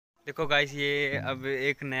देखो गाइस, ये अब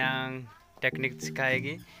एक नया टेक्निक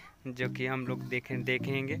सिखाएगी जो कि हम लोग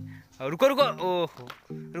देखेंगे। और रुको रुको, ओहो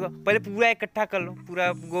रुको, पहले पूरा इकट्ठा कर लो,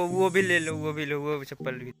 पूरा वो भी ले लो, वो भी लो, वो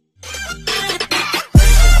चप्पल भी।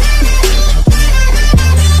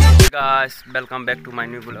 Guys welcome back to my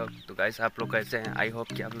new blog. तो गाइस आप लोग कैसे हैं? आई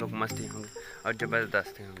होप कि आप लोग मस्त ही होंगे और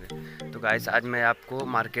ज़बरदस्त ही होंगे। तो गाइस आज मैं आपको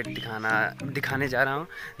मार्केट दिखाने जा रहा हूँ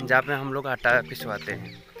जहाँ पे हम लोग आटा पिसवाते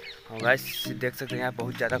हैं। और गाइस देख सकते हैं यहाँ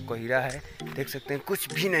बहुत ज़्यादा कोहरा है, देख सकते हैं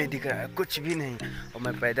कुछ भी नहीं दिख रहा है, कुछ भी नहीं। और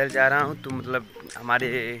मैं पैदल जा रहा हूँ, तो मतलब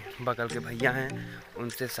हमारे बगल के भैया हैं,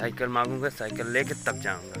 उनसे साइकिल मांगूंगा, साइकिल लेके तब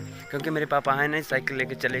जाऊंगा, क्योंकि मेरे पापा हैं नहीं, साइकिल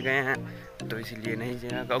लेके चले गए हैं, तो इसीलिए नहीं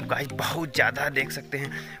जाएगा। और गाइस बहुत ज़्यादा देख सकते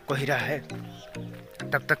हैं कोहरा है।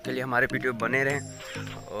 तब तक के लिए हमारे वीडियो बने रहें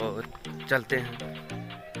और चलते हैं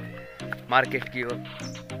मार्केट की ओर।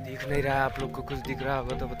 दिख नहीं रहा है आप लोग को? कुछ दिख रहा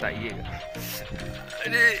होगा तो बताइएगा।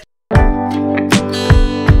 अरे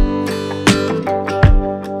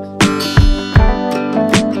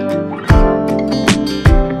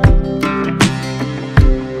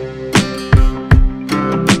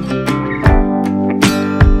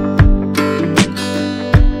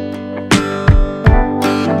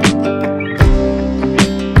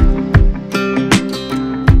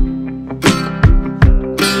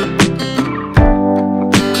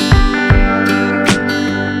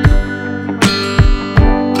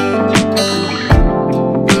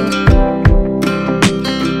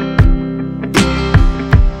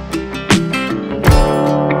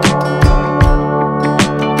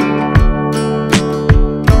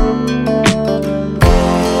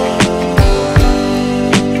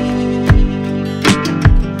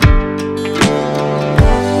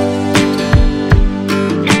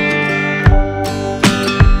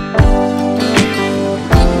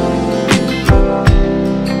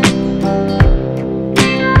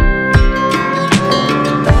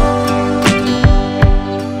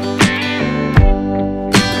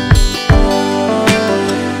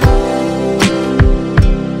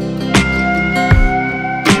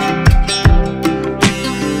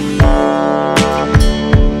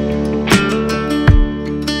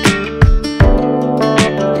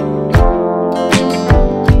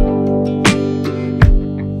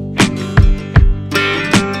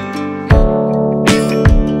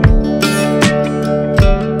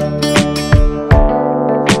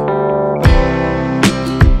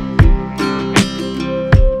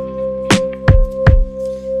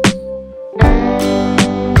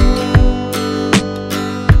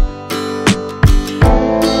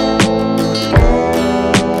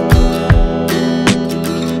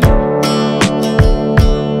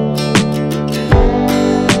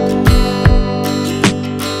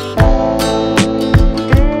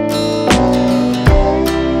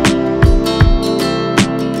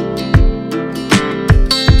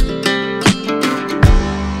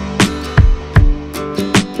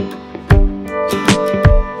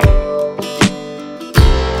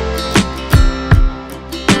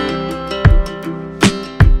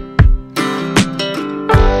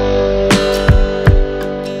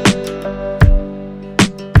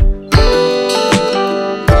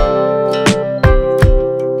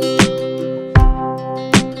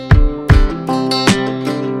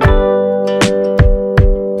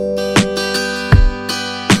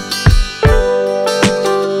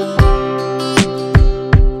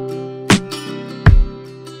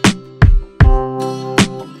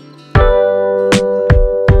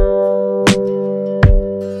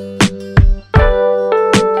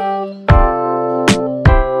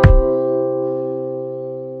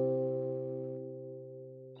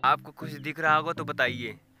आपको कुछ दिख रहा होगा तो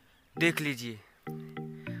बताइए, देख लीजिए।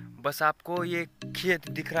 बस आपको ये खेत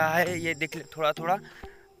दिख रहा है, ये देख थोड़ा थोड़ा,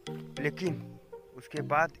 लेकिन उसके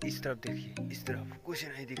बाद इस तरफ देखिए, इस तरफ कुछ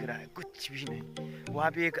नहीं दिख रहा है, कुछ भी नहीं।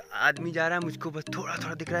 वहाँ पे एक आदमी जा रहा है, मुझको बस थोड़ा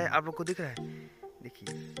थोड़ा दिख रहा है। आप लोग को दिख रहा है?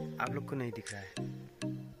 देखिए आप लोग को नहीं दिख रहा है।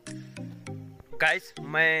 गाइस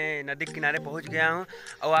मैं नदी के किनारे पहुंच गया हूं,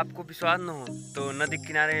 और आपको विश्वास न हो तो नदी के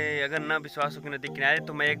किनारे, अगर ना विश्वास हो कि नदी के किनारे,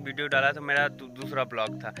 तो मैं एक वीडियो डाला था, मेरा दूसरा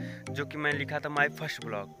ब्लॉग था, जो कि मैं लिखा था माय फर्स्ट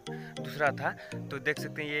ब्लॉग, दूसरा था। तो देख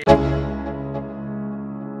सकते हैं ये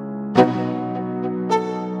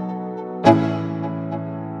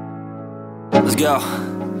Let's go.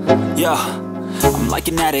 Yo, I'm like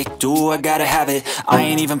an addict, do I gotta have it. I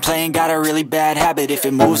ain't even playing, got a really bad habit. If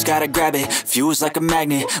it moves, gotta grab it, fuse like a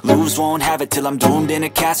magnet. Lose, won't have it till I'm doomed in a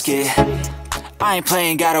casket. I ain't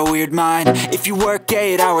playing, got a weird mind. If you work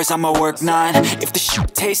 8 hours, I'ma work 9. If the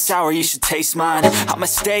shit tastes sour, you should taste mine. I'ma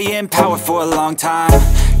stay in power for a long time.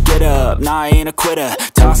 get up, nah I ain't a quitter.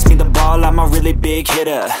 Toss me the ball, I'm a really big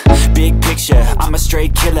hitter. Big picture, I'm a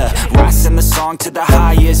straight killer. Rising the song to the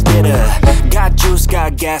highest bidder. Got juice,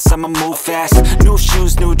 got gas, I'ma move fast. New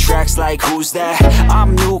shoes, new tracks, like who's that?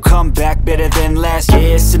 I'm new, come back, better than last.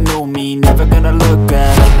 Yeah, it's a new me, never gonna look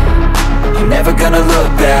back. I'm never gonna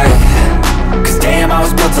look back. Cause damn, I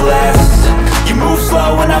was built to last. You move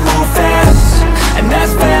slow and I move fast, and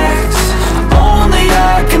that's facts. Only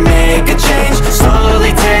I can make a change.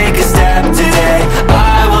 Slowly take a step today.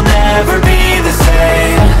 I will never be the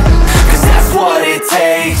same. Cause that's what it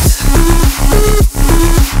takes.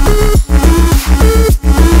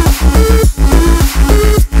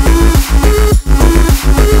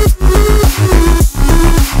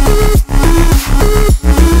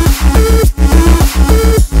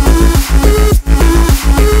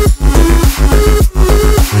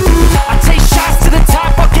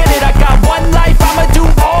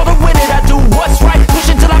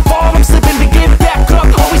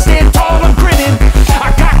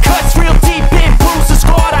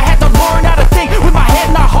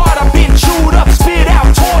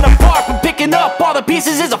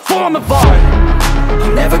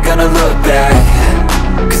 I'm never gonna look back.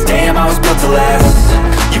 Cause damn, I was built to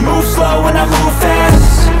last. You move slow and I move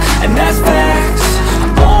fast, and that's facts.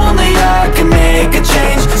 Only I can make a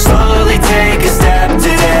change. Slowly take a step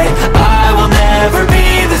today. I will never be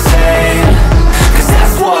the same. Cause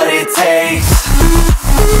that's what it takes.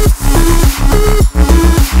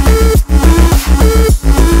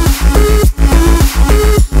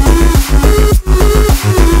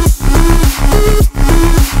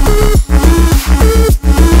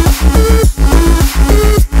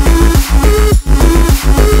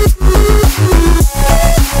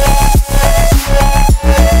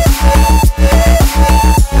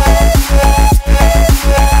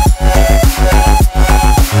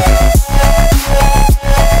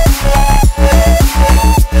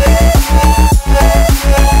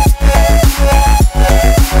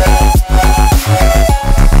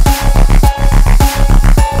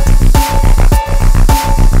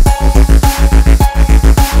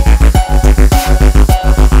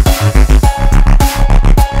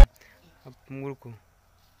 को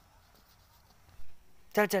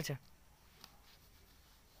चल चल चल।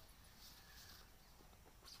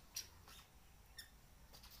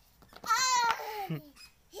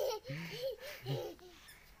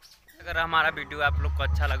 अगर हमारा video आप लोग को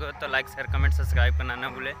अच्छा लगे तो लाइक शेयर कमेंट सब्सक्राइब करना ना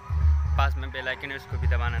भूले। पास में बेल आइकन है उसको भी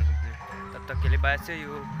दबाना ना भूलें। तब तक के लिए बाय, सी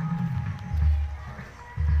यू।